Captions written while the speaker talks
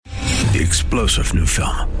the explosive new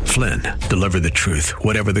film, Flynn, Deliver the Truth,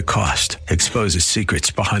 Whatever the Cost, exposes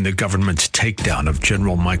secrets behind the government's takedown of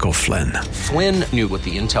General Michael Flynn. Flynn knew what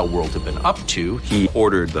the intel world had been up to. He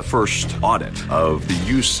ordered the first audit of the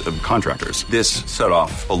use of contractors. This set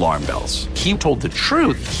off alarm bells. He told the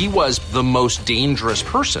truth. He was the most dangerous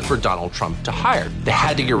person for Donald Trump to hire. They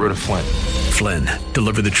had to get rid of Flynn. Flynn,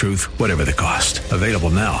 Deliver the Truth, Whatever the Cost. Available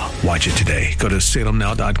now. Watch it today. Go to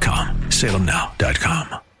salemnow.com.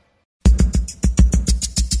 salemnow.com.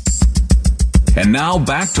 And now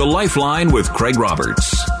back to Lifeline with Craig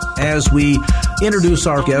Roberts. As we introduce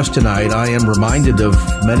our guest tonight, I am reminded of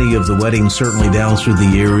many of the weddings, certainly down through the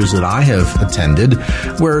years that I have attended,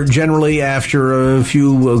 where generally after a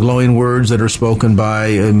few glowing words that are spoken by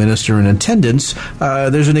a minister in attendance,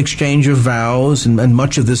 there's an exchange of vows, and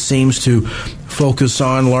much of this seems to focus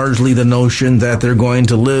on largely the notion that they're going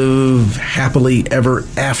to live happily ever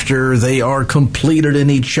after. They are completed in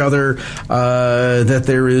each other, that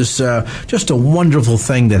there is just a wonderful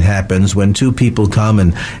thing that happens when two people come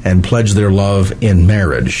and pledge their love in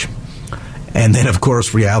marriage. And then, of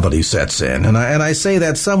course, reality sets in. And I say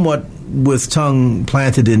that somewhat with tongue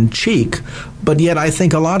planted in cheek, but yet I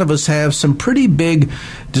think a lot of us have some pretty big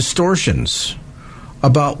distortions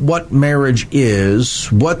about what marriage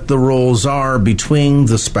is, what the roles are between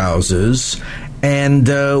the spouses, and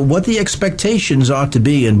what the expectations ought to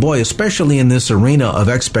be. And boy, especially in this arena of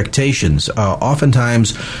expectations,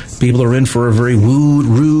 oftentimes people are in for a very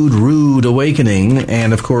rude awakening.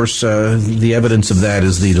 And of course, the evidence of that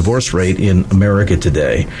is the divorce rate in America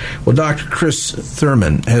today. Well, Dr. Chris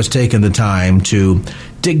Thurman has taken the time to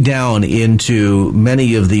dig down into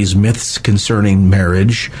many of these myths concerning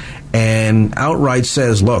marriage and outright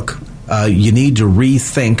says, look, you need to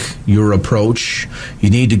rethink your approach. You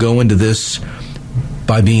need to go into this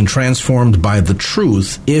by being transformed by the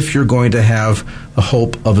truth if you're going to have a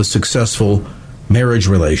hope of a successful marriage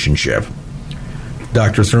relationship.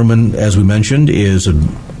 Dr. Thurman, as we mentioned, is an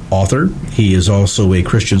author. He is also a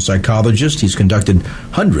Christian psychologist. He's conducted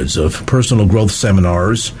hundreds of personal growth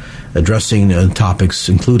seminars addressing topics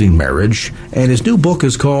including marriage. And his new book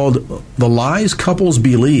is called The Lies Couples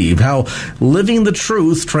Believe, How Living the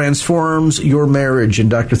Truth Transforms Your Marriage. And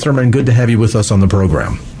Dr. Thurman, good to have you with us on the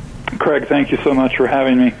program. Craig, thank you so much for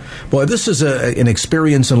having me. Boy, this is an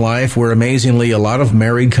experience in life where amazingly a lot of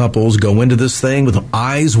married couples go into this thing with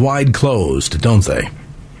eyes wide closed, don't they?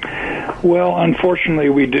 Well,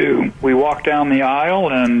 unfortunately, we do. We walk down the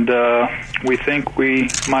aisle and we think we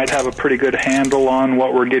might have a pretty good handle on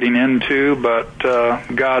what we're getting into, but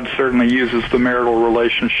God certainly uses the marital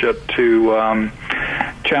relationship to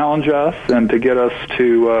challenge us and to get us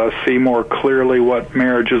to see more clearly what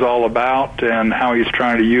marriage is all about and how He's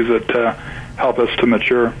trying to use it to help us to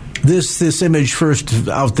mature. This image first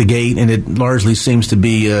out the gate, and it largely seems to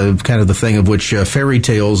be kind of the thing of which fairy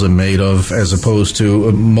tales are made of, as opposed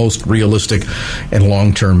to most realistic and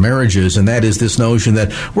long-term marriages, and that is this notion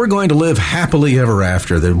that we're going to live happily ever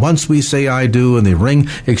after, that once we say I do and the ring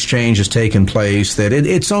exchange has taken place, that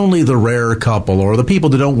it's only the rare couple or the people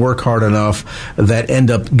that don't work hard enough that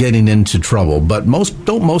end up getting into trouble. But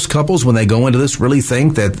most couples, when they go into this, really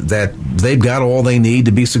think that they've got all they need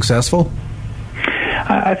to be successful?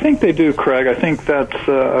 I think they do, Craig. I think that's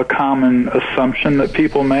a common assumption that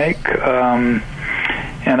people make. And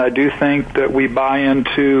I do think that we buy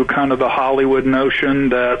into kind of the Hollywood notion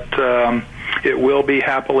that it will be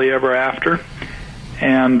happily ever after.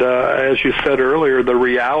 And as you said earlier, the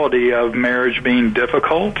reality of marriage being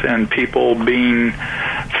difficult and people being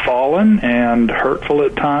fallen and hurtful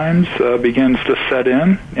at times begins to set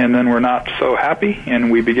in. And then we're not so happy,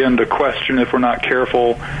 and we begin to question, if we're not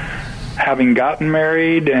careful, having gotten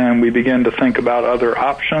married, and we begin to think about other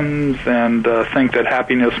options and think that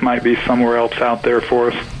happiness might be somewhere else out there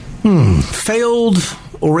for us. Failed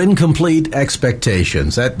or incomplete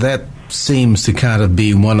expectations. That seems to kind of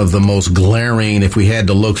be one of the most glaring, if we had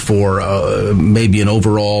to look for maybe an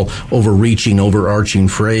overarching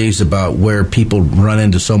phrase about where people run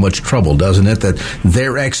into so much trouble, doesn't it? That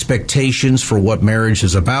their expectations for what marriage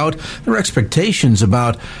is about, their expectations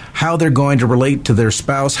about how they're going to relate to their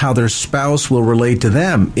spouse, how their spouse will relate to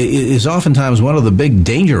them, is oftentimes one of the big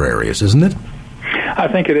danger areas, isn't it? I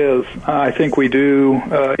think it is. I think we do,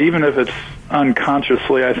 even if it's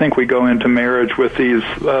unconsciously, I think we go into marriage with these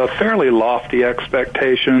fairly lofty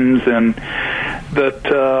expectations, and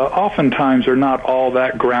that oftentimes are not all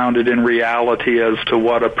that grounded in reality as to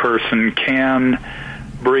what a person can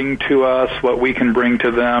bring to us, what we can bring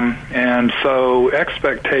to them. And so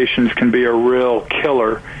expectations can be a real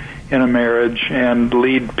killer in a marriage and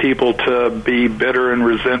lead people to be bitter and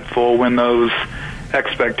resentful when those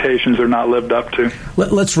expectations are not lived up to.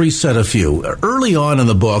 Let's reset a few. Early on in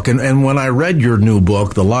the book, and when I read your new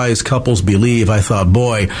book, The Lies Couples Believe, I thought,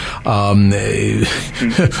 boy,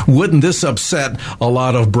 wouldn't this upset a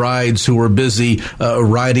lot of brides who were busy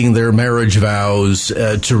writing their marriage vows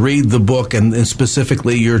to read the book, and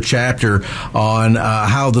specifically your chapter on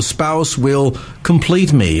how the spouse will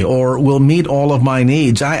complete me or will meet all of my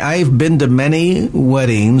needs. I've been to many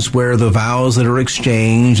weddings where the vows that are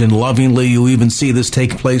exchanged, and lovingly you even see this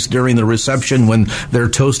take place during the reception when they're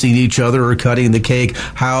toasting each other or cutting the cake,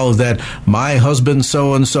 how that my husband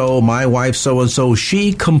so-and-so, my wife so-and-so,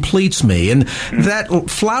 she completes me. And that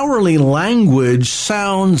flowery language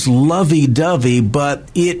sounds lovey-dovey, but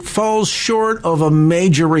it falls short of a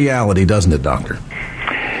major reality, doesn't it, Doctor?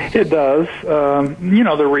 It does.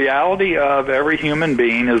 The reality of every human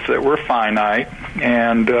being is that we're finite,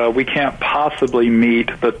 and we can't possibly meet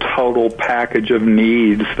the total package of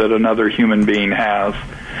needs that another human being has.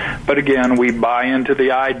 But again, we buy into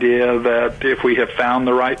the idea that if we have found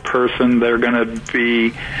the right person, they're going to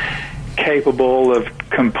be capable of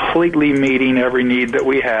completely meeting every need that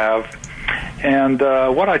we have. And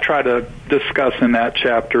what I try to discuss in that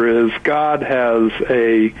chapter is God has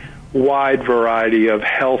a wide variety of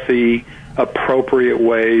healthy, appropriate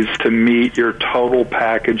ways to meet your total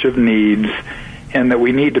package of needs, and that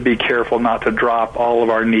we need to be careful not to drop all of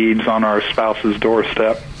our needs on our spouse's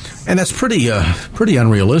doorstep. And that's pretty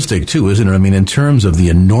unrealistic, too, isn't it? I mean, in terms of the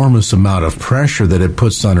enormous amount of pressure that it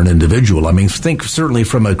puts on an individual. I mean, think certainly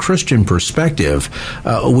from a Christian perspective,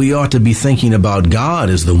 we ought to be thinking about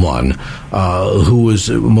God as the one who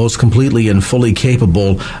is most completely and fully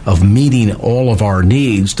capable of meeting all of our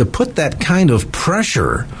needs. To put that kind of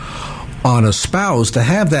pressure on a spouse, to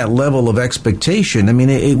have that level of expectation, I mean,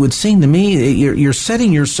 it would seem to me you're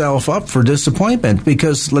setting yourself up for disappointment,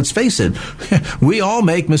 because let's face it, we all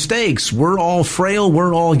make mistakes. We're all frail.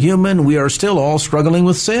 We're all human. We are still all struggling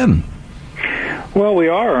with sin. Well, we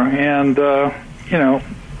are. And,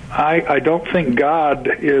 I don't think God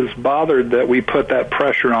is bothered that we put that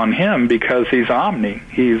pressure on him, because he's omni.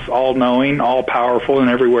 He's all-knowing, all-powerful,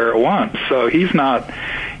 and everywhere at once. So he's not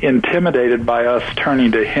intimidated by us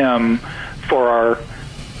turning to him for our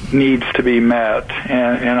needs to be met.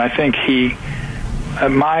 And I think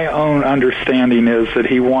my own understanding is that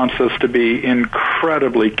he wants us to be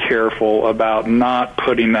incredibly careful about not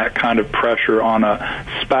putting that kind of pressure on a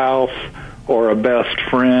spouse or a best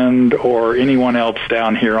friend or anyone else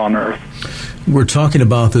down here on earth. We're talking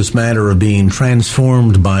about this matter of being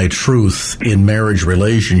transformed by truth in marriage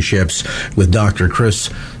relationships with Dr. Chris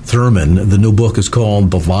Thurman. The new book is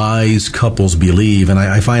called The Lies Couples Believe, and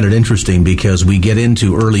I find it interesting because we get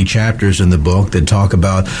into early chapters in the book that talk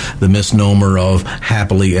about the misnomer of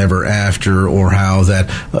happily ever after, or how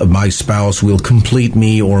that my spouse will complete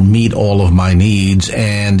me or meet all of my needs,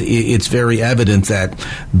 and it's very evident that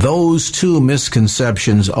those two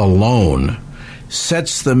misconceptions alone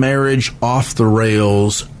sets the marriage off the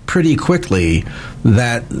rails pretty quickly.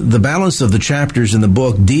 That the balance of the chapters in the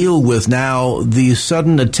book deal with now the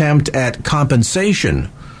sudden attempt at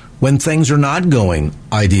compensation when things are not going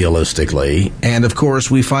idealistically. And, of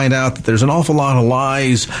course, we find out that there's an awful lot of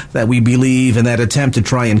lies that we believe in that attempt to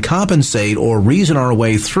try and compensate or reason our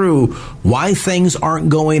way through why things aren't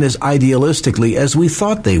going as idealistically as we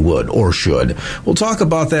thought they would or should. We'll talk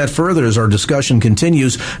about that further as our discussion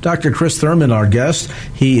continues. Dr. Chris Thurman, our guest,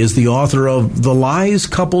 he is the author of The Lies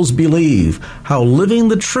Couples Believe, How Living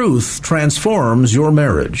the Truth Transforms Your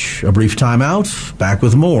Marriage. A brief time out, back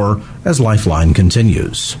with more as Lifeline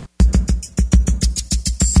continues.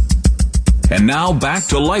 And now back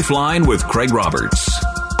to Lifeline with Craig Roberts.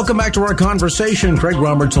 Welcome back to our conversation. Craig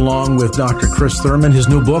Roberts along with Dr. Chris Thurman. His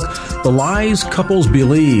new book, The Lies Couples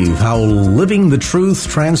Believe, How Living the Truth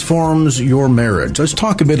Transforms Your Marriage. Let's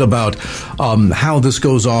talk a bit about how this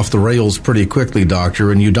goes off the rails pretty quickly,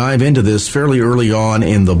 Doctor, and you dive into this fairly early on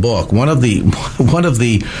in the book. One of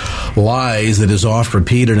the lies that is oft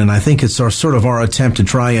repeated, and I think it's our attempt to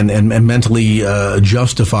try and mentally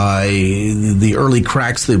justify the early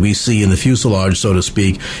cracks that we see in the fuselage, so to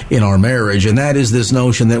speak, in our marriage, and that is this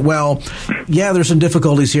notion that, well, yeah, there's some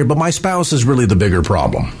difficulties here, but my spouse is really the bigger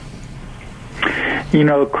problem. You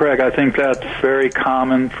know, Craig, I think that's very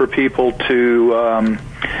common for people to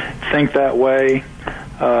think that way.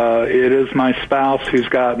 It is my spouse who's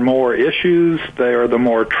got more issues. They are the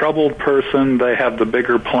more troubled person. They have the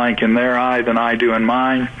bigger plank in their eye than I do in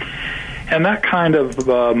mine. And that kind of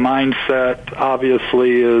mindset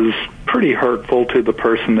obviously is pretty hurtful to the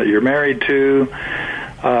person that you're married to.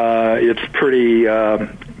 It's pretty,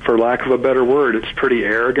 for lack of a better word, it's pretty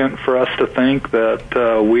arrogant for us to think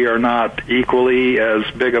that we are not equally as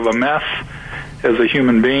big of a mess as a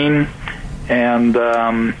human being. And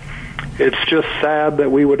it's just sad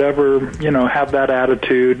that we would ever, have that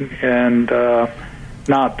attitude and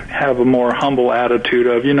not have a more humble attitude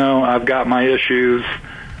of, I've got my issues.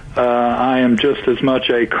 I am just as much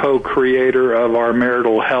a co-creator of our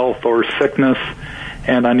marital health or sickness,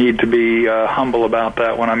 and I need to be humble about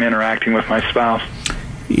that when I'm interacting with my spouse.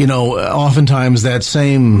 Oftentimes that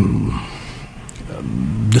same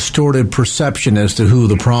distorted perception as to who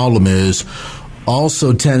the problem is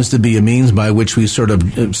also tends to be a means by which we sort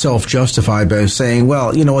of self-justify by saying, well,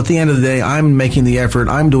 at the end of the day, I'm making the effort,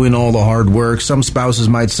 I'm doing all the hard work. Some spouses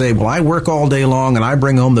might say, well, I work all day long and I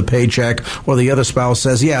bring home the paycheck. Or the other spouse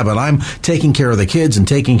says, yeah, but I'm taking care of the kids and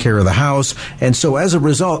taking care of the house. And so as a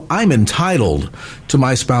result, I'm entitled to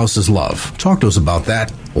my spouse's love. Talk to us about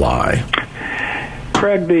that lie.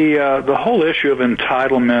 Craig, the whole issue of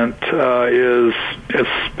entitlement is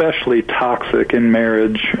especially toxic in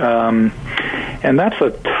marriage, and that's a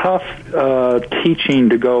tough teaching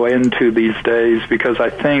to go into these days because I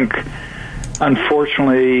think,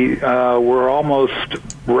 unfortunately, we're almost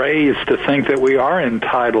raised to think that we are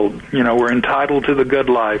entitled. We're entitled to the good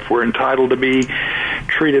life. We're entitled to be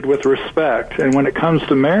treated with respect. And when it comes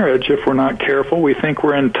to marriage, if we're not careful, we think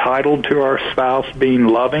we're entitled to our spouse being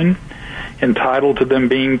loving, entitled to them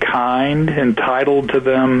being kind, entitled to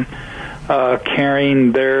them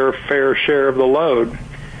carrying their fair share of the load.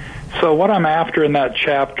 So what I'm after in that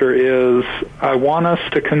chapter is I want us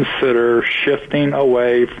to consider shifting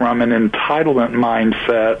away from an entitlement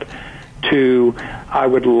mindset to I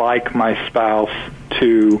would like my spouse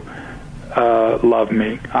to love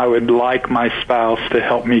me. I would like my spouse to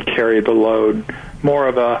help me carry the load. More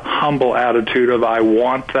of a humble attitude of I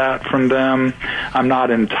want that from them. I'm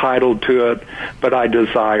not entitled to it, but I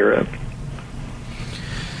desire it.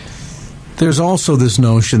 There's also this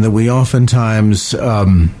notion that we oftentimes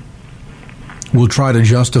will try to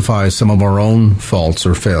justify some of our own faults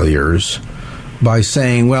or failures by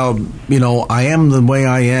saying, well, I am the way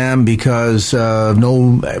I am because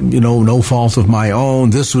no fault of my own.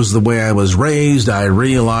 This was the way I was raised. I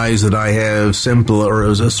realize that I have certain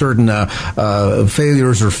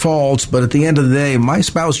failures or faults, but at the end of the day, my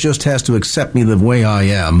spouse just has to accept me the way I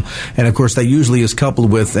am. And of course, that usually is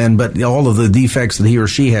coupled with, but all of the defects that he or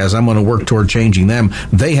she has, I'm going to work toward changing them.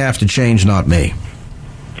 They have to change, not me.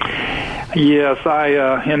 Yes,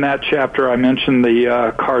 in that chapter I mentioned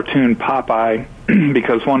the cartoon Popeye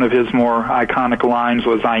because one of his more iconic lines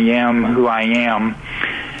was, I am who I am.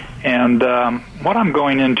 And what I'm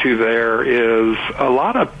going into there is a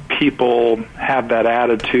lot of people have that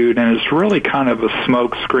attitude, and it's really kind of a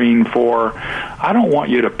smokescreen for, I don't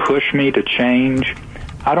want you to push me to change.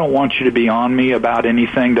 I don't want you to be on me about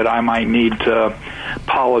anything that I might need to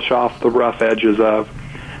polish off the rough edges of.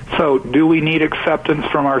 So do we need acceptance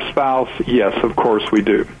from our spouse? Yes, of course we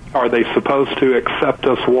do. Are they supposed to accept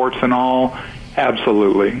us warts and all?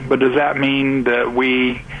 Absolutely. But does that mean that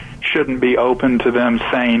we shouldn't be open to them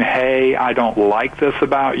saying, hey, I don't like this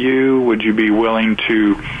about you. Would you be willing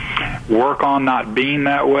to work on not being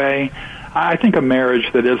that way? I think a marriage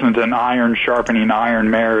that isn't an iron sharpening iron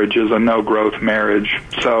marriage is a no-growth marriage.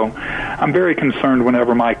 So I'm very concerned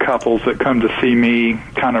whenever my couples that come to see me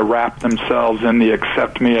kind of wrap themselves in the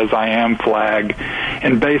accept me as I am flag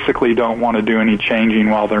and basically don't want to do any changing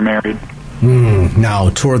while they're married. Now,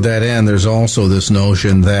 toward that end, there's also this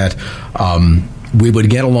notion that we would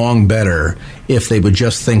get along better if they would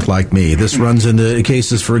just think like me. This runs into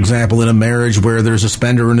cases, for example, in a marriage where there's a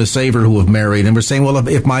spender and a saver who have married, and we're saying, well,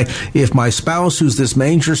 if my spouse, who's this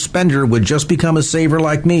major spender, would just become a saver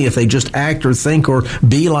like me, if they just act or think or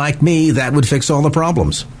be like me, that would fix all the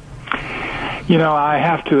problems. I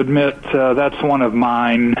have to admit that's one of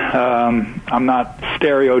mine. I'm not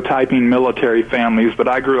stereotyping military families, but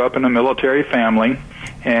I grew up in a military family.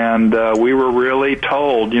 And we were really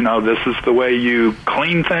told, this is the way you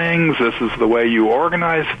clean things, this is the way you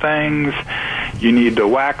organize things, you need to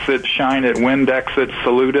wax it, shine it, Windex it,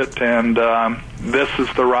 salute it, and this is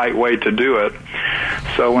the right way to do it.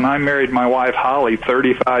 So when I married my wife, Holly,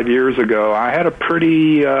 35 years ago, I had a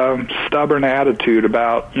pretty stubborn attitude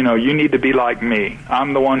about, you need to be like me.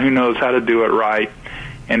 I'm the one who knows how to do it right.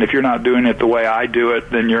 And if you're not doing it the way I do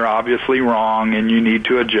it, then you're obviously wrong and you need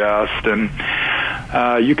to adjust. And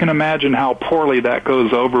you can imagine how poorly that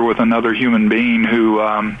goes over with another human being who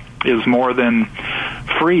is more than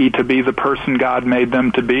free to be the person God made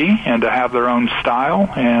them to be and to have their own style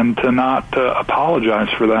and to not apologize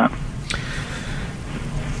for that.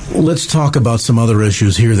 Let's talk about some other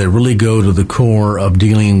issues here that really go to the core of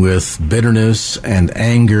dealing with bitterness and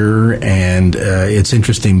anger. And it's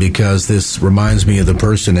interesting because this reminds me of the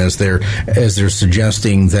person as they're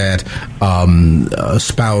suggesting that a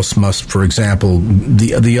spouse must, for example,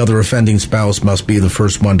 the other offending spouse must be the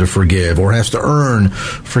first one to forgive or has to earn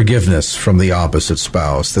forgiveness from the opposite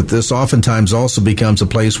spouse. That this oftentimes also becomes a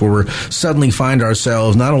place where we suddenly find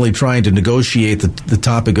ourselves not only trying to negotiate the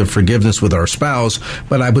topic of forgiveness with our spouse,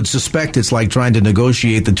 but I would suspect it's like trying to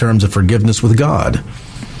negotiate the terms of forgiveness with God.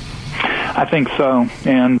 I think so,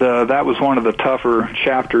 and that was one of the tougher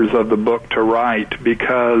chapters of the book to write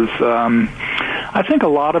because I think a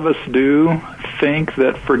lot of us do think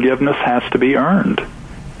that forgiveness has to be earned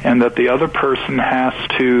and that the other person has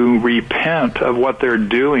to repent of what they're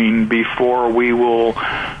doing before we will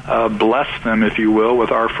bless them, if you will,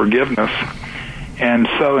 with our forgiveness. And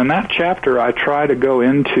so in that chapter, I try to go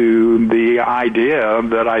into the idea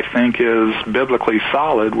that I think is biblically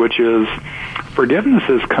solid, which is forgiveness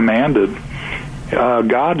is commanded.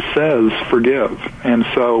 God says forgive. And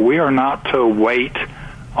so we are not to wait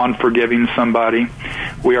on forgiving somebody.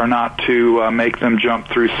 We are not to make them jump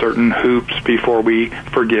through certain hoops before we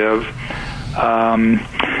forgive. And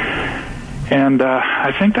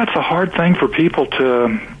I think that's a hard thing for people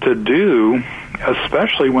to do,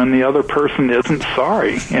 especially when the other person isn't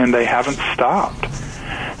sorry and they haven't stopped.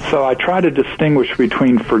 So I try to distinguish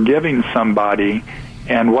between forgiving somebody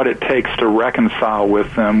and what it takes to reconcile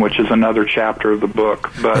with them, which is another chapter of the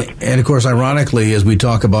book. And of course, ironically, as we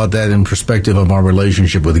talk about that in perspective of our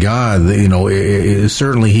relationship with God,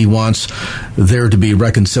 certainly He wants there to be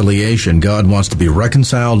reconciliation. God wants to be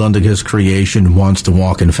reconciled unto His creation, wants to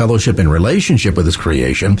walk in fellowship and relationship with His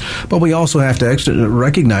creation, but we also have to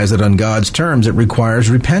recognize that on God's terms, it requires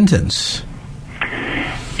repentance.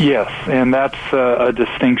 Yes, and that's a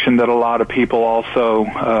distinction that a lot of people also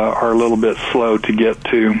are a little bit slow to get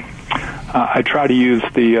to. I try to use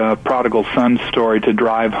the prodigal son story to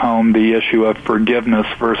drive home the issue of forgiveness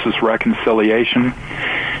versus reconciliation.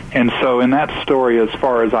 And so in that story, as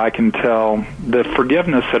far as I can tell, the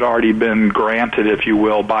forgiveness had already been granted, if you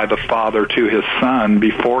will, by the father to his son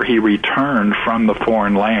before he returned from the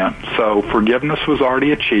foreign land. So forgiveness was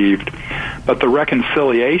already achieved, but the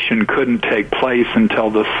reconciliation couldn't take place until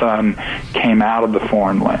the son came out of the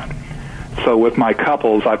foreign land. So with my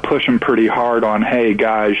couples, I push them pretty hard on, hey,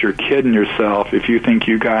 guys, you're kidding yourself if you think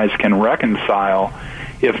you guys can reconcile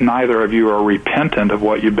if neither of you are repentant of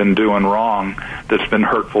what you've been doing wrong that's been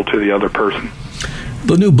hurtful to the other person.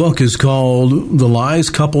 The new book is called The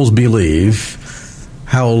Lies Couples Believe,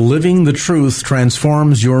 How Living the Truth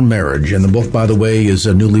Transforms Your Marriage. And the book, by the way, is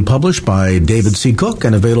newly published by David C. Cook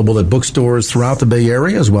and available at bookstores throughout the Bay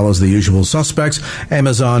Area, as well as the usual suspects,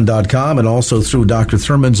 Amazon.com, and also through Dr.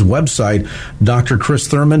 Thurman's website, Dr. Chris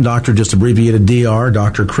Thurman, Dr. just abbreviated DR,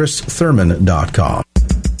 drchristhurman.com.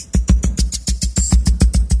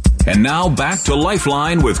 And now back to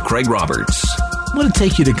Lifeline with Craig Roberts. I want to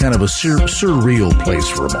take you to kind of a surreal place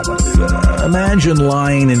for a moment. Imagine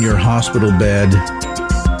lying in your hospital bed.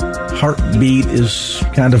 Heartbeat is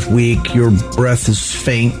kind of weak. Your breath is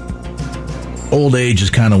faint. Old age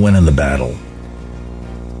is kind of winning the battle.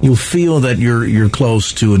 You'll feel that you're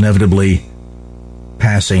close to inevitably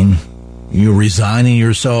passing. You're resigning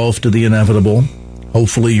yourself to the inevitable.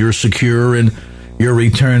 Hopefully you're secure in your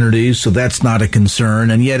eternity, so that's not a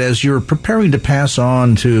concern. And yet, as you're preparing to pass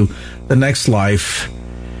on to the next life,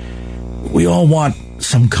 we all want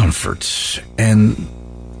some comfort and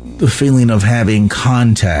the feeling of having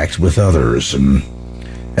contact with others. And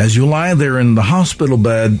as you lie there in the hospital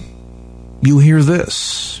bed, you hear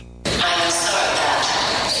this. I'm sorry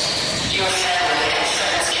that your family and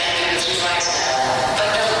friends can't be with you right now,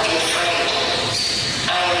 but don't be afraid.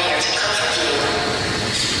 I am here to comfort you.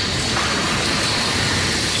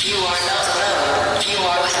 You are not alone. You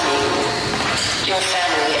are with me. Your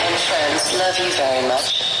family and friends love you very much.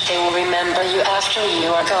 They will remember you after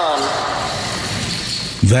you are gone.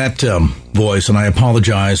 That voice, and I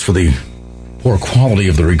apologize for the poor quality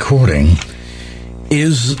of the recording,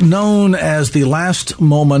 is known as the last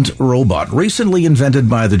moment robot, recently invented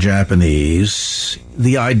by the Japanese.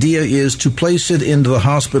 The idea is to place it into the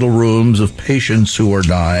hospital rooms of patients who are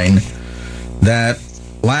dying that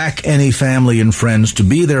lack any family and friends to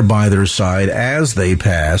be there by their side as they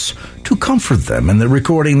pass to comfort them. And the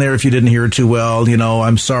recording there, if you didn't hear it too well,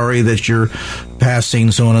 I'm sorry that you're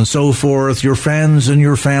passing, so on and so forth. Your friends and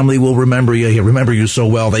your family will remember you so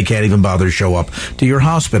well they can't even bother to show up to your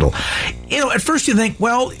hospital. At first you think,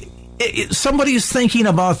 well, somebody's thinking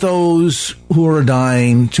about those who are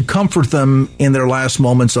dying to comfort them in their last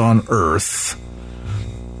moments on earth.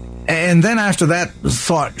 And then after that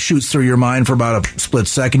thought shoots through your mind for about a split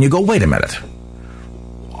second, you go, wait a minute.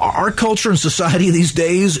 Our culture and society these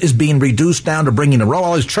days is being reduced down to bringing a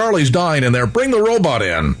robot. Charlie's dying in there. Bring the robot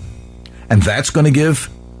in. And that's going to give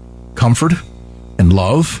comfort and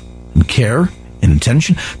love and care and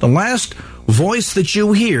attention. The last voice that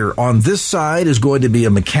you hear on this side is going to be a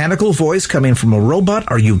mechanical voice coming from a robot.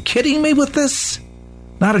 Are you kidding me with this?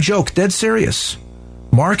 Not a joke. Dead serious.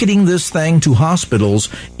 Marketing this thing to hospitals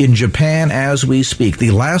in Japan as we speak.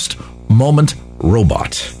 The last moment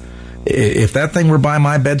robot. If that thing were by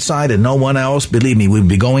my bedside and no one else, believe me, we'd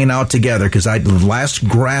be going out together because the last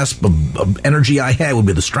grasp of energy I had would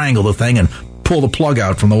be to strangle the thing and pull the plug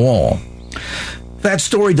out from the wall. That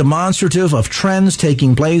story demonstrative of trends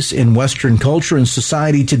taking place in Western culture and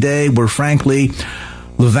society today where, frankly,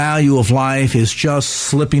 the value of life is just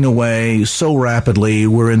slipping away so rapidly.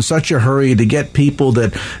 We're in such a hurry to get people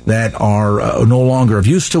that are no longer of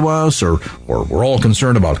use to us, or we're all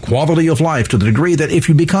concerned about quality of life to the degree that if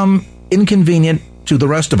you become inconvenient to the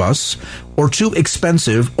rest of us, or too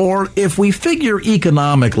expensive, or if we figure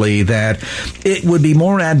economically that it would be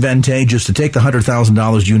more advantageous to take the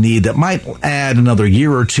 $100,000 you need that might add another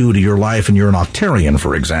year or two to your life and you're an octarian,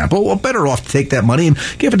 for example, well, better off to take that money and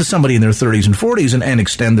give it to somebody in their 30s and 40s and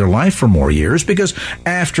extend their life for more years, because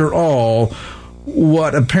after all,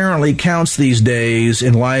 what apparently counts these days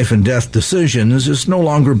in life and death decisions is no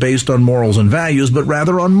longer based on morals and values, but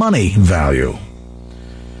rather on money value.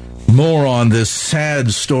 More on this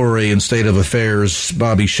sad story and state of affairs.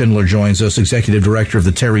 Bobby Schindler joins us, Executive Director of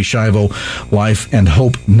the Terri Schiavo Life and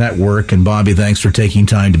Hope Network. And Bobby, thanks for taking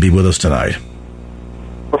time to be with us tonight.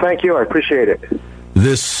 Well, thank you. I appreciate it.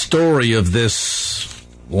 This story of this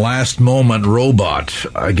last moment robot,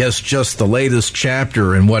 I guess just the latest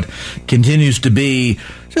chapter in what continues to be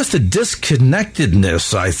just a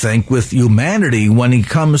disconnectedness, I think, with humanity when it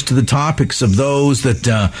comes to the topics of those that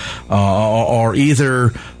are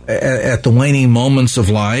either at the waning moments of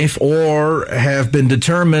life or have been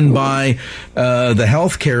determined by the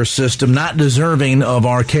healthcare system not deserving of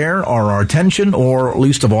our care or our attention or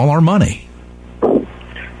least of all our money.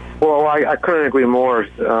 Well, I couldn't agree more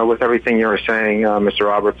with everything you were saying, Mr.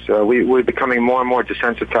 Roberts. We're becoming more and more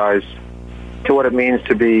desensitized to what it means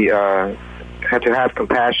to be to have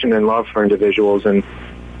compassion and love for individuals, and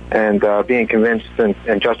being convinced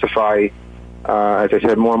and justify, as I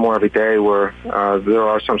said, more and more every day, where there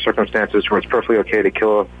are some circumstances where it's perfectly okay to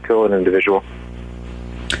kill an individual.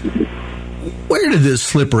 Where did this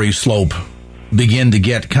slippery slope begin to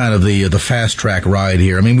get kind of the fast track ride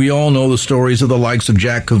here? I mean, we all know the stories of the likes of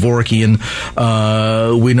Jack Kevorkian.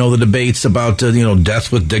 We know the debates about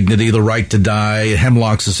death with dignity, the right to die,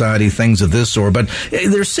 Hemlock Society, things of this sort. But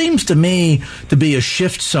there seems to me to be a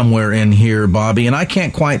shift somewhere in here, Bobby, and I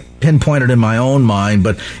can't quite pinpoint it in my own mind,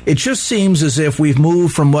 but it just seems as if we've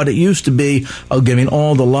moved from what it used to be of giving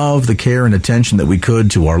all the love, the care, and attention that we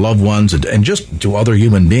could to our loved ones and just to other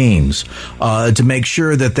human beings, to make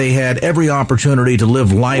sure that they had every opportunity to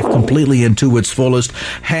live life completely and to its fullest,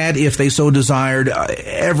 had, if they so desired,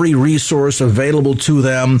 every resource available to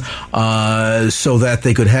them so that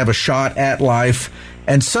they could have a shot at life.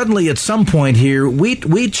 And suddenly, at some point here, we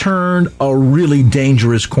turned a really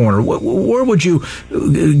dangerous corner. Where would you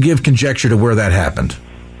give conjecture to where that happened?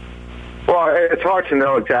 Well, it's hard to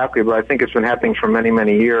know exactly, but I think it's been happening for many,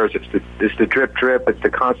 many years. It's the drip, drip. It's the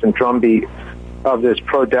constant drumbeat of this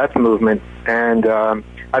pro-death movement, and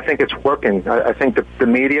I think it's working. I think the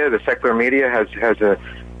media, the secular media, has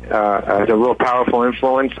a real powerful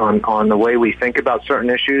influence on the way we think about certain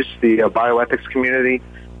issues. The bioethics community.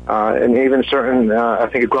 And even certain, I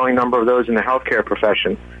think a growing number of those in the healthcare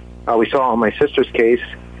profession. We saw in my sister's case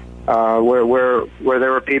where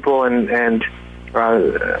there were people and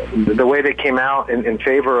the way they came out in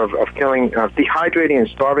favor of killing, dehydrating and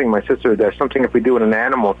starving my sister to death, something if we do with an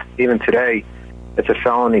animal, even today, it's a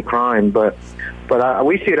felony crime. But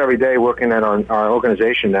we see it every day working at our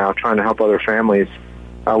organization now, trying to help other families.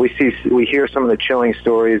 We hear some of the chilling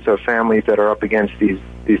stories of families that are up against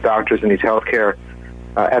these doctors and these healthcare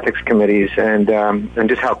ethics committees, and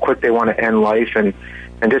just how quick they want to end life, and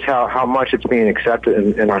just how much it's being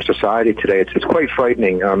accepted in our society today. It's quite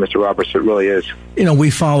frightening, Mr. Roberts. It really is. We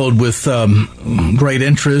followed with great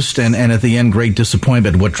interest and at the end great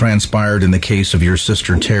disappointment what transpired in the case of your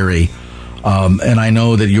sister Terri. And I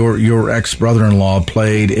know that your ex-brother-in-law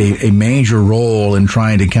played a major role in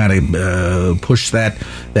trying to kind of push that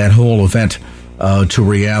whole event to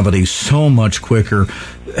reality so much quicker.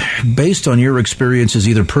 Based on your experiences,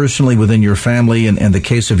 either personally within your family and the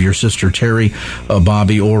case of your sister Terri,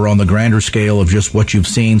 Bobby, or on the grander scale of just what you've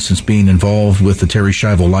seen since being involved with the Terri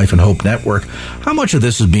Schiavo Life and Hope Network, how much of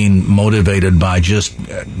this is being motivated by just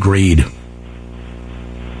greed?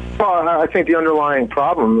 Well, I think the underlying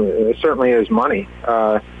problem certainly is money.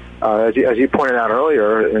 As you pointed out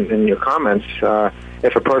earlier in your comments,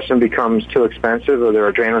 if a person becomes too expensive or they're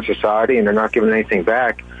a drain on society and they're not giving anything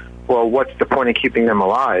back, well, what's the point of keeping them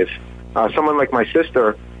alive? Someone like my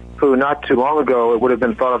sister, who not too long ago it would have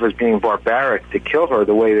been thought of as being barbaric to kill her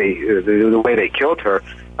the way they killed her.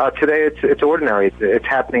 Today it's ordinary. It's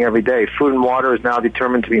happening every day. Food and water is now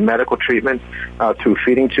determined to be medical treatment through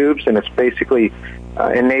feeding tubes, and it's basically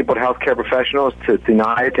enabled healthcare professionals to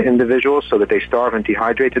deny it to individuals so that they starve and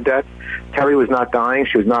dehydrate to death. Terri was not dying.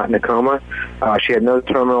 She was not in a coma. She had no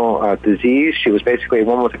terminal disease. She was basically a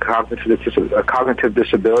woman with a cognitive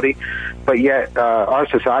disability. But yet our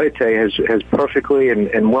society today has perfectly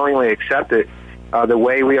and willingly accepted the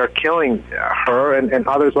way we are killing her and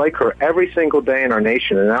others like her every single day in our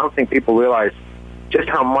nation. And I don't think people realize just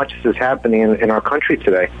how much this is happening in our country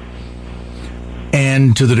today.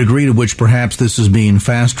 And to the degree to which perhaps this is being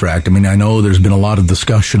fast-tracked, I mean, I know there's been a lot of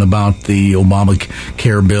discussion about the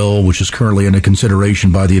Obamacare bill, which is currently under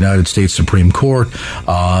consideration by the United States Supreme Court,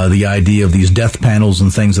 the idea of these death panels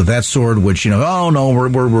and things of that sort, which, oh, no,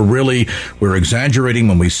 we're exaggerating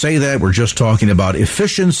when we say that. We're just talking about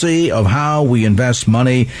efficiency of how we invest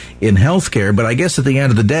money in healthcare. But I guess at the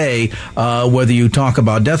end of the day, whether you talk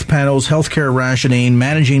about death panels, healthcare rationing,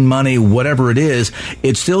 managing money, whatever it is,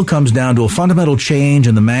 it still comes down to a fundamental change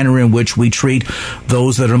in the manner in which we treat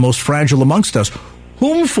those that are most fragile amongst us,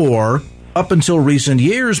 whom for, up until recent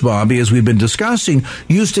years, Bobby, as we've been discussing,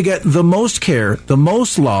 used to get the most care, the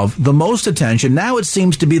most love, the most attention. Now it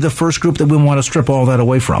seems to be the first group that we want to strip all that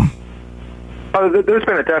away from. There's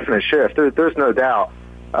been a definite shift. There's no doubt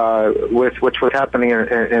with what's happening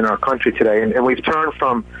in our country today. And we've turned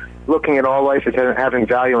from looking at all life as having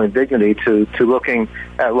value and dignity to looking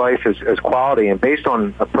at life as quality. And based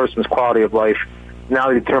on a person's quality of life, now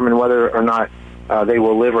they determine whether or not they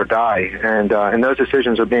will live or die. And those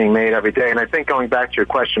decisions are being made every day. And I think going back to your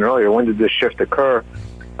question earlier, when did this shift occur?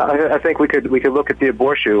 I think we could look at the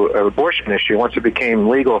abortion issue. Once it became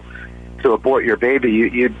legal to abort your baby,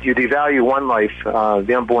 you devalue one life,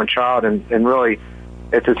 the unborn child, and really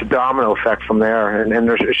it's a domino effect from there. And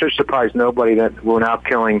it should surprise nobody that we're now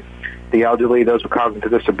killing the elderly, those with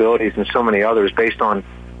cognitive disabilities, and so many others based on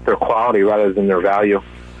their quality rather than their value.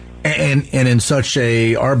 And in such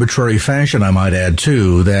a arbitrary fashion, I might add,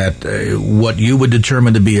 too, that what you would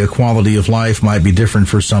determine to be a quality of life might be different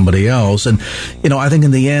for somebody else. And, I think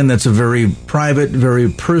in the end, that's a very private,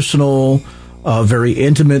 very personal, very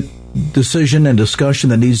intimate decision and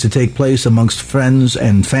discussion that needs to take place amongst friends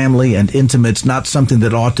and family and intimates, not something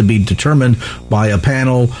that ought to be determined by a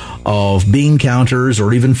panel of bean counters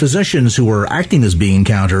or even physicians who are acting as bean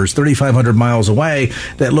counters 3,500 miles away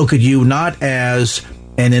that look at you not as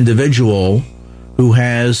an individual who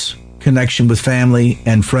has connection with family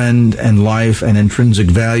and friend and life and intrinsic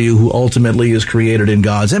value, who ultimately is created in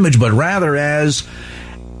God's image, but rather as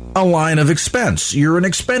a line of expense. You're an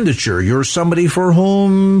expenditure. You're somebody for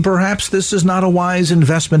whom perhaps this is not a wise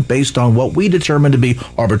investment based on what we determine to be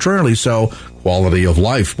arbitrarily so quality of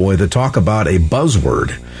life. Boy, the talk about a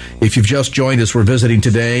buzzword. If you've just joined us, we're visiting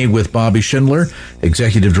today with Bobby Schindler,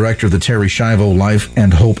 Executive Director of the Terri Schiavo Life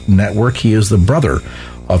and Hope Network. He is the brother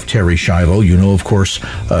of Terri Schiavo. You know, of course,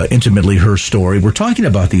 intimately her story. We're talking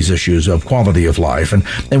about these issues of quality of life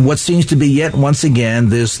and what seems to be yet once again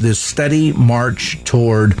this steady march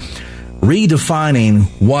toward redefining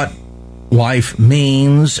what life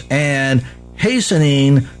means and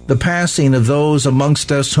hastening the passing of those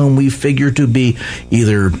amongst us whom we figure to be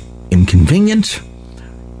either inconvenient,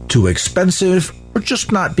 too expensive, or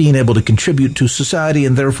just not being able to contribute to society,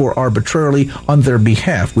 and therefore arbitrarily on their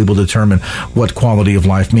behalf we will determine what quality of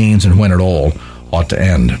life means and when it all ought to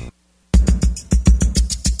end.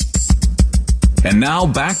 And now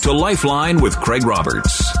back to Lifeline with Craig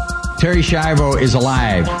Roberts. Terri Schiavo is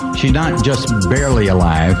alive. She's not just barely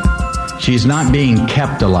alive. She's not being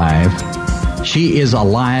kept alive. She is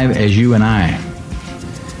alive as you and I.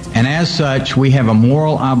 And as such, we have a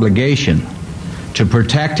moral obligation to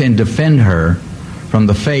protect and defend her from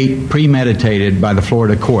the fate premeditated by the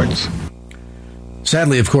Florida courts.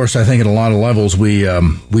 Sadly, of course, I think at a lot of levels we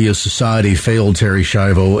as society failed Terri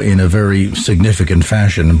Schiavo in a very significant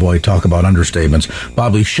fashion. And boy, talk about understatements.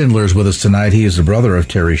 Bobby Schindler is with us tonight. He is the brother of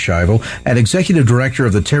Terri Schiavo and executive director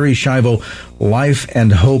of the Terri Schiavo Life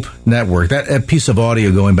and Hope Network. That piece of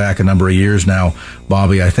audio going back a number of years now,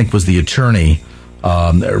 Bobby, I think was the attorney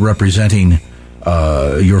representing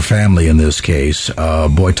your family in this case.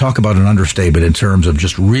 Boy, talk about an understatement in terms of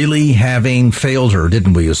just really having failed her,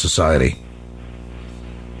 didn't we, as society?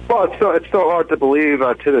 Well, it's still hard to believe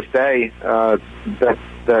to this day that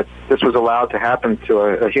this was allowed to happen to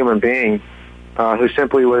a human being who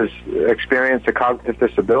simply experienced a cognitive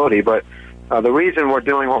disability. But the reason we're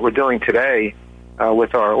doing what we're doing today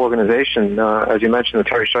with our organization, as you mentioned, the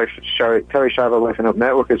Terri Schiavo Life and Hope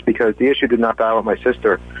Network, is because the issue did not die with my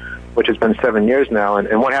sister, which has been 7 years now.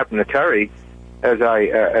 And what happened to Terri, as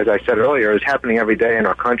I said earlier, is happening every day in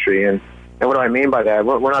our country. And what do I mean by that?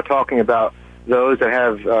 We're not talking about those that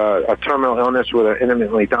have a terminal illness where they're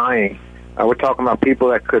imminently dying. We're talking about people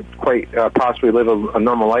that could quite possibly live a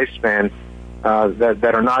normal lifespan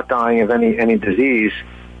that are not dying of any disease,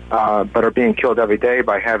 but are being killed every day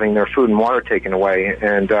by having their food and water taken away.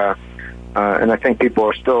 And I think people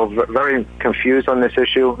are still very confused on this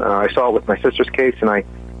issue. I saw it with my sister's case, and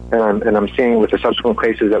I'm seeing it with the subsequent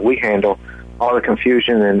cases that we handle, all the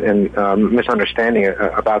confusion and misunderstanding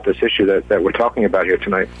about this issue that we're talking about here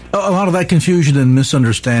tonight. A lot of that confusion and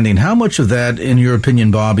misunderstanding, how much of that, in your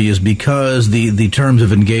opinion, Bobby, is because the terms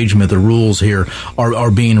of engagement, the rules here,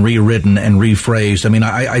 are being rewritten and rephrased? I mean,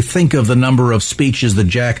 I think of the number of speeches that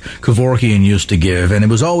Jack Kevorkian used to give, and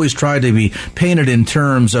it was always tried to be painted in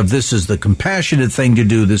terms of this is the compassionate thing to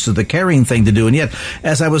do, this is the caring thing to do, and yet,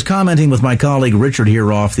 as I was commenting with my colleague Richard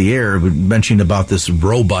here off the air, mentioning about this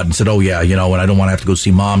robot and said, oh yeah, you know, and I don't want to have to go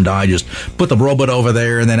see Mom die, just put the robot over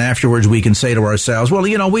there, and then afterwards we can say to ourselves, well,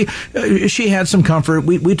 you know, she had some comfort.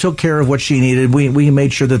 We took care of what she needed. We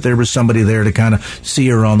made sure that there was somebody there to kind of see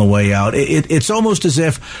her on the way out. It's almost as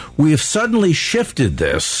if we have suddenly shifted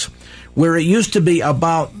this, where it used to be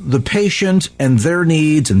about the patient and their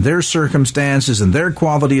needs and their circumstances and their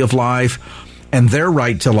quality of life and their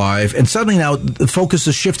right to life, and suddenly now the focus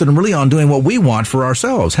has shifted and really on doing what we want for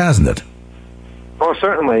ourselves, hasn't it? Well,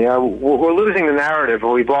 certainly. We're losing the narrative,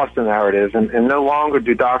 or we've lost the narrative, and no longer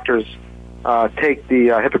do doctors take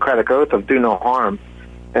the Hippocratic Oath of do no harm.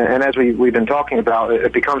 And as we've been talking about,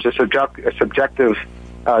 it becomes a subjective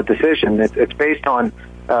decision. It's based on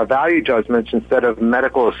value judgments instead of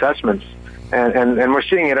medical assessments, and we're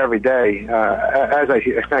seeing it every day. As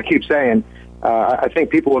I keep saying, I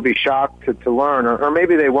think people will be shocked to learn, or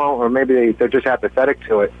maybe they won't, or maybe they're just apathetic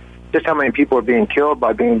to it, just how many people are being killed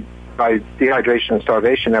by dehydration and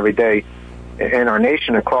starvation every day in our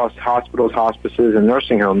nation across hospitals, hospices, and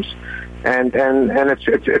nursing homes, and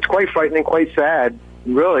it's quite frightening, quite sad,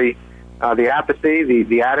 really. The apathy,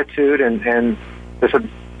 the attitude, and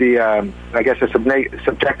I guess the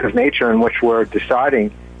subjective nature in which we're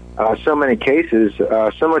deciding so many cases,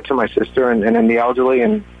 similar to my sister and the elderly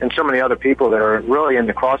and so many other people that are really in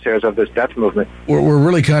the crosshairs of this death movement. We're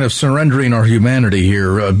really kind of surrendering our humanity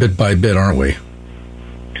here bit by bit, aren't we?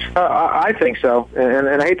 I think so,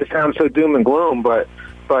 and I hate to sound so doom and gloom, but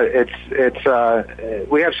it's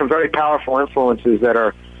we have some very powerful influences that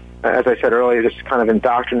are, as I said earlier, just kind of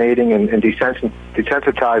indoctrinating and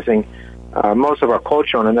desensitizing most of our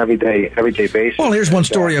culture on an everyday basis. Well, here's one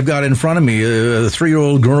story I've got in front of me. A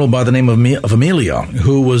 3-year-old girl by the name of Amelia,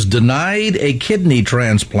 who was denied a kidney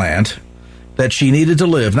transplant that she needed to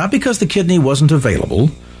live, not because the kidney wasn't available,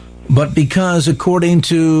 but because, according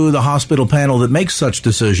to the hospital panel that makes such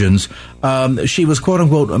decisions, she was,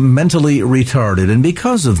 quote-unquote, mentally retarded. And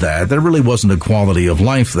because of that, there really wasn't a quality of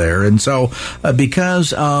life there. And so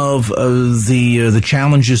because of the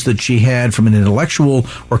challenges that she had from an intellectual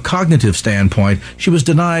or cognitive standpoint, she was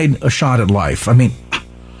denied a shot at life. I mean,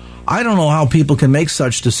 I don't know how people can make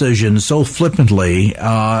such decisions so flippantly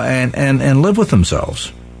and live with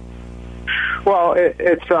themselves. Well,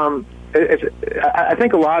 I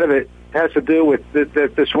think a lot of it has to do with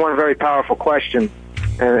this one very powerful question,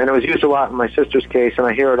 and it was used a lot in my sister's case, and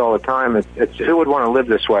I hear it all the time. It's who would want to live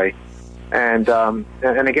this way? And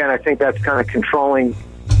again, I think that's kind of controlling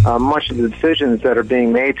much of the decisions that are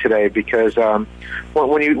being made today. Because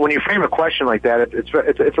when you frame a question like that,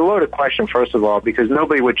 it's a loaded question, first of all, because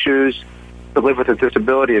nobody would choose to live with a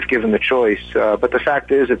disability if given the choice. But the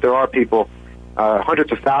fact is that there are people.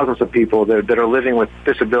 Hundreds of thousands of people that are living with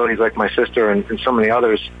disabilities like my sister and so many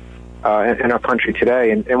others in our country today.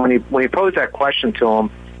 And when you pose that question to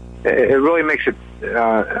them, it really makes it,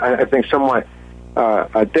 I think, somewhat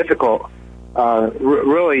difficult,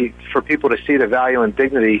 really, for people to see the value and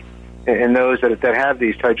dignity in those that have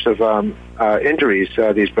these types of injuries,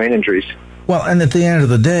 these brain injuries. Well, and at the end of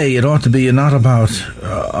the day, it ought to be not about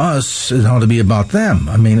us, it ought to be about them.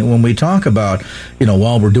 I mean, when we talk about,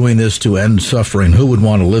 while we're doing this to end suffering, who would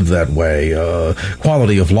want to live that way,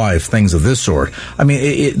 quality of life, things of this sort. I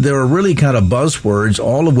mean, there are really kind of buzzwords,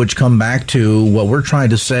 all of which come back to what we're trying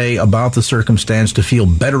to say about the circumstance to feel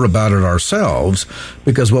better about it ourselves,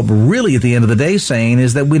 because what we're really at the end of the day saying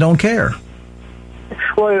is that we don't care.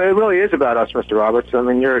 Well, it really is about us, Mr. Roberts. I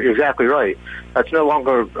mean, you're exactly right. It's no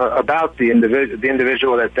longer about the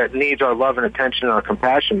individual that needs our love and attention and our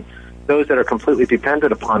compassion, those that are completely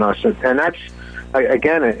dependent upon us. And that's,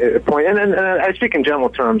 again, a point. And I speak in general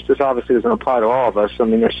terms. This obviously doesn't apply to all of us. I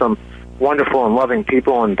mean, there's some wonderful and loving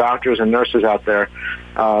people and doctors and nurses out there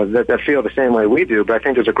that feel the same way we do. But I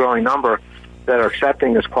think there's a growing number that are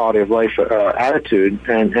accepting this quality of life attitude,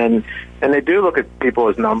 and they do look at people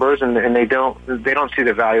as numbers, and they don't see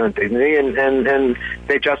the value and dignity, and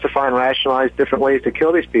they justify and rationalize different ways to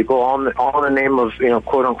kill these people, all in the name of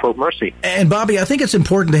quote unquote mercy. And Bobby, I think it's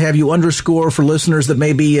important to have you underscore for listeners that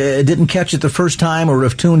maybe didn't catch it the first time or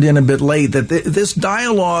have tuned in a bit late that this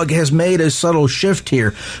dialogue has made a subtle shift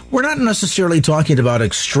here. We're not necessarily talking about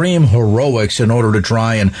extreme heroics in order to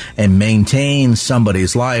try and maintain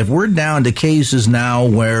somebody's life. We're down to cases now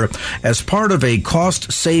where, as part of a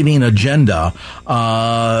cost-saving agenda,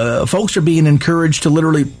 folks are being encouraged to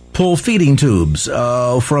literally pull feeding tubes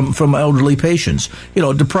from elderly patients,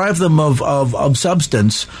 deprive them of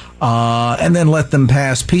substance, and then let them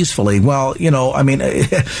pass peacefully. Well, I mean,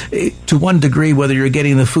 to one degree, whether you're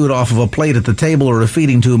getting the food off of a plate at the table or a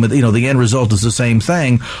feeding tube, the end result is the same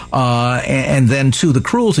thing. And then, too, the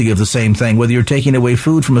cruelty of the same thing, whether you're taking away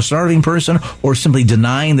food from a starving person or simply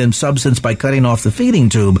denying them substance by cutting off the feeding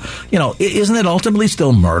tube, isn't it ultimately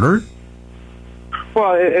still murder?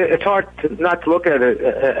 Well, it's hard not to look at it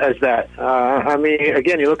as that. I mean,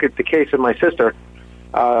 again, you look at the case of my sister,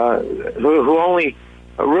 who only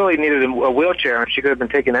really needed a wheelchair, and she could have been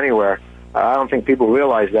taken anywhere. I don't think people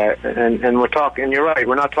realize that. And we're talking, and you're right,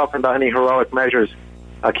 we're not talking about any heroic measures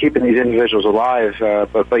keeping these individuals alive.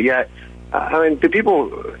 But yet, I mean, do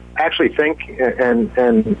people actually think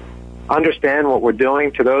and understand what we're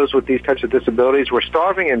doing to those with these types of disabilities? We're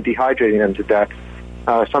starving and dehydrating them to death.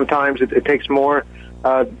 Sometimes it takes more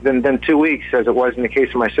than 2 weeks, as it was in the case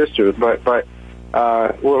of my sister. But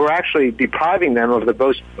we're actually depriving them of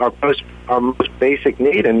our most basic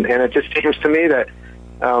need, and it just seems to me that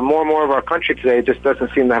more and more of our country today just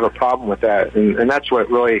doesn't seem to have a problem with that, and that's what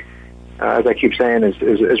really, as I keep saying,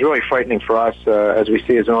 is really frightening for us as we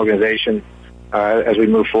see as an organization. As we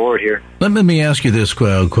move forward here. Let me ask you this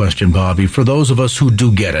question, Bobby. For those of us who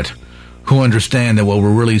do get it, who understand that what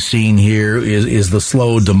we're really seeing here is the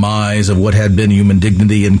slow demise of what had been human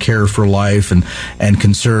dignity and care for life and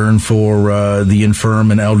concern for the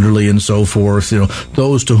infirm and elderly and so forth.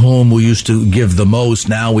 Those to whom we used to give the most,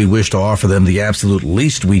 now we wish to offer them the absolute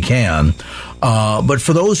least we can. But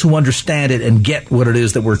for those who understand it and get what it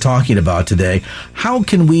is that we're talking about today, how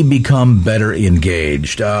can we become better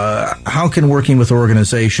engaged? How can working with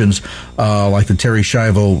organizations like the Terri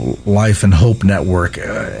Schiavo Life and Hope Network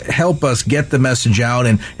help us get the message out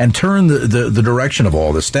and turn the direction of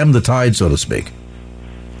all this, stem the tide, so to speak?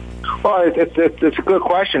 Well, it's a good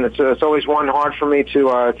question. It's always one hard for me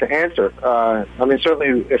to answer. I mean,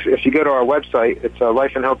 certainly if you go to our website, it's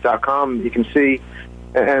lifeandhope.com, you can see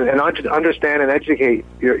and understand and educate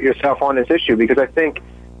yourself on this issue, because I think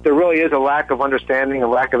there really is a lack of understanding, a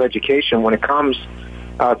lack of education when it comes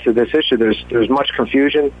to this issue. There's much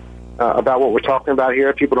confusion about what we're talking about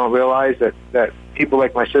here. People don't realize that people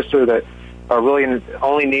like my sister that are really in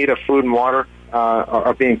only need of food and water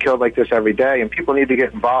are being killed like this every day, and people need to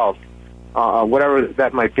get involved, whatever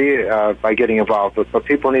that might be, by getting involved. But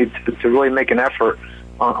people need to really make an effort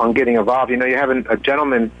on getting involved. You have a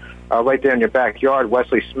gentleman right there in your backyard,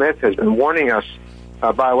 Wesley Smith, has been warning us,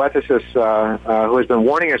 bioethicist, who has been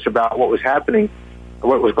warning us about what was happening,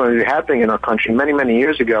 what was going to be happening in our country many, many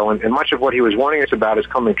years ago. And much of what he was warning us about is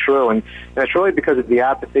coming true. And it's really because of the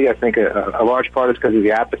apathy. I think a large part is because of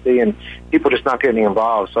the apathy and people just not getting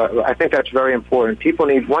involved. So I think that's very important.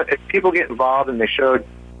 If people get involved and they showed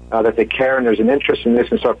that they care and there's an interest in this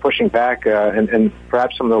and start pushing back, and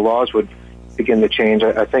perhaps some of the laws would begin to change,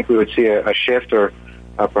 I think we would see a shift or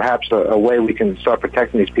perhaps a way we can start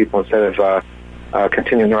protecting these people instead of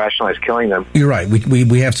continuing to rationalize killing them. You're right.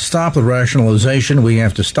 We have to stop the rationalization. We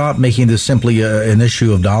have to stop making this simply an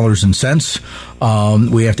issue of dollars and cents.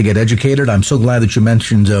 We have to get educated. I'm so glad that you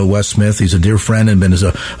mentioned Wes Smith. He's a dear friend and been as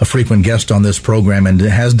a frequent guest on this program and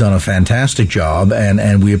has done a fantastic job.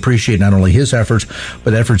 And we appreciate not only his efforts,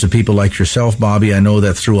 but efforts of people like yourself, Bobby. I know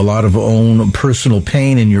that through a lot of own personal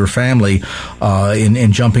pain in your family,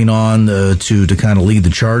 in jumping on to kind of lead the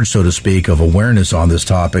charge, so to speak, of awareness on this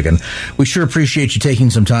topic. And we sure appreciate you taking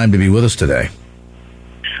some time to be with us today.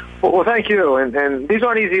 Well, thank you. And these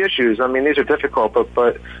aren't easy issues. I mean, these are difficult, but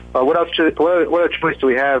what other choice do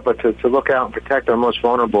we have but to look out and protect our most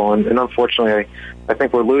vulnerable? And unfortunately, I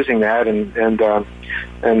think we're losing that. And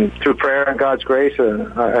through prayer and God's grace,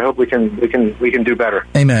 I hope we can do better.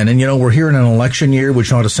 Amen. And we're here in an election year,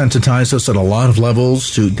 which ought to sensitize us at a lot of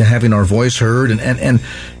levels to having our voice heard. And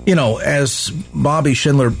as Bobby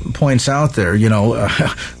Schindler points out there,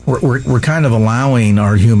 we're kind of allowing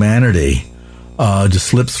our humanity to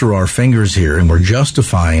slip through our fingers here, and we're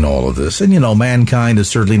justifying all of this. And, mankind is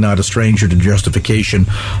certainly not a stranger to justification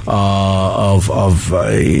of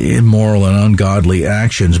immoral and ungodly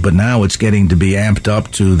actions, but now it's getting to be amped up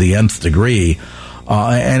to the nth degree,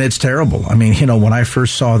 and it's terrible. I mean, when I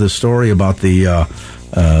first saw this story about the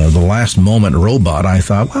last moment robot, I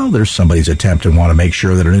thought, well, there's somebody's attempt to want to make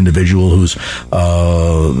sure that an individual who's,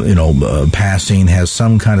 passing has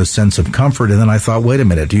some kind of sense of comfort. And then I thought, wait a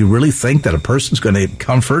minute, do you really think that a person's going to get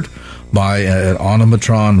comfort by an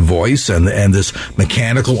automatron voice and this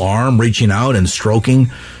mechanical arm reaching out and stroking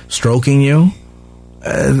you?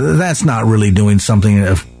 That's not really doing something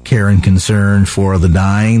of care and concern for the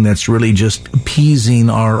dying. That's really just appeasing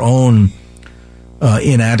our own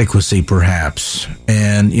inadequacy, perhaps.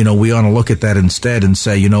 And, we ought to look at that instead and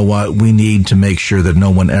say, you know what, we need to make sure that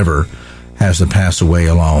no one ever has to pass away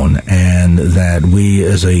alone, and that we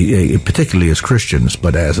as particularly as Christians,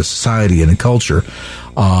 but as a society and a culture,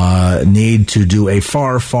 need to do a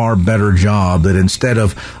far, far better job, that instead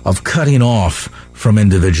of cutting off from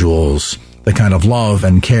individuals the kind of love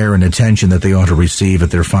and care and attention that they ought to receive at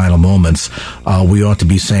their final moments, we ought to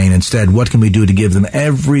be saying instead, what can we do to give them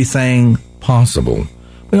everything possible?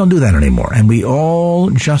 We don't do that anymore. And we all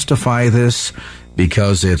justify this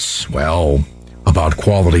because it's, about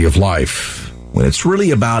quality of life, when it's really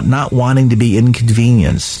about not wanting to be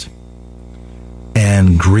inconvenienced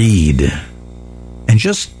and greed and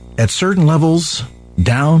just at certain levels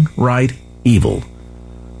downright evil.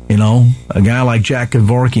 A guy like Jack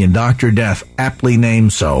Kevorkian, Dr. Death, aptly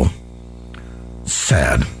named so.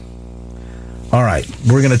 Sad. All right,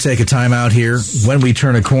 we're going to take a time out here. When we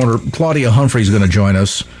turn a corner, Claudia Humphrey's going to join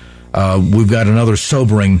us. We've got another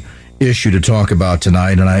sobering issue to talk about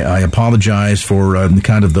tonight, and I apologize for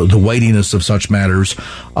kind of the weightiness of such matters,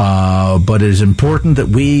 but it is important that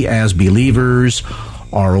we as believers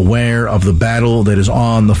are aware of the battle that is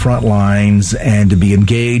on the front lines and to be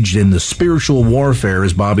engaged in the spiritual warfare,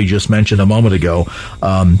 as Bobby just mentioned a moment ago,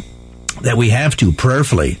 that we have to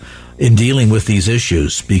prayerfully in dealing with these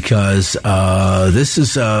issues, because this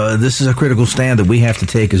is a critical stand that we have to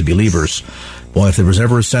take as believers. Boy, if there was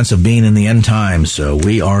ever a sense of being in the end times,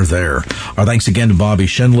 we are there. Our thanks again to Bobby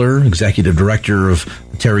Schindler, Executive Director of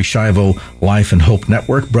the Terri Schiavo Life and Hope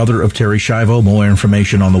Network, brother of Terri Schiavo. More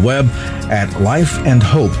information on the web at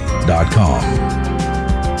lifeandhope.com.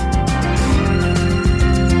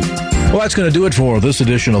 Well, that's going to do it for this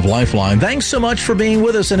edition of Lifeline. Thanks so much for being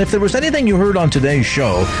with us. And if there was anything you heard on today's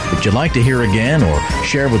show that you'd like to hear again or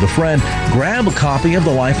share with a friend, grab a copy of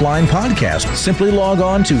the Lifeline podcast. Simply log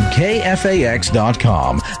on to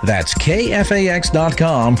KFAX.com. That's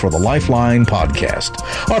KFAX.com for the Lifeline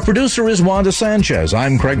podcast. Our producer is Wanda Sanchez.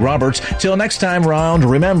 I'm Craig Roberts. Till next time round,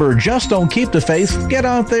 remember, just don't keep the faith. Get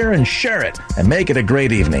out there and share it and make it a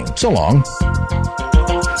great evening. So long.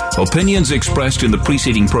 Opinions expressed in the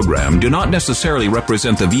preceding program do not necessarily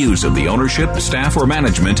represent the views of the ownership, staff, or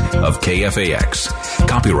management of KFAX.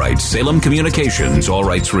 Copyright Salem Communications, all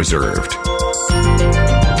rights reserved.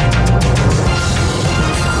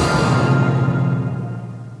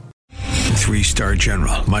 3-star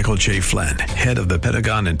General Michael J. Flynn, head of the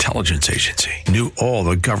Pentagon Intelligence Agency, knew all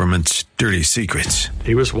the government's dirty secrets.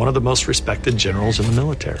 He was one of the most respected generals in the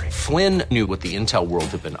military. Flynn knew what the intel world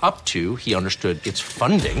had been up to. He understood its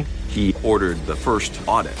funding. He ordered the first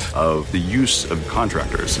audit of the use of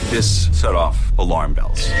contractors. This set off alarm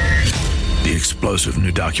bells. The explosive new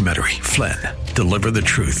documentary, Flynn, Deliver the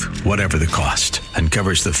Truth, Whatever the Cost,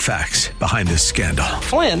 uncovers the facts behind this scandal.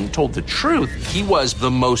 Flynn told the truth. He was the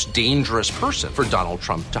most dangerous person for Donald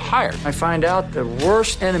Trump to hire. I find out the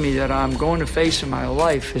worst enemy that I'm going to face in my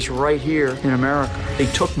life is right here in America. They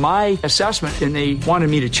took my assessment and they wanted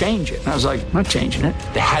me to change it. And I was like, I'm not changing it.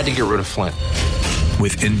 They had to get rid of Flynn.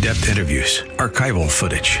 With in-depth interviews, archival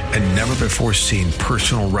footage, and never-before-seen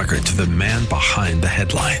personal records of the man behind the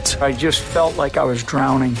headlines. I just felt like I was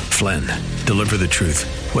drowning. Flynn, Deliver the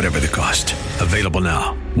Truth, Whatever the Cost. Available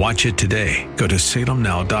now. Watch it today. Go to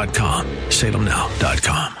salemnow.com.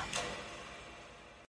 salemnow.com.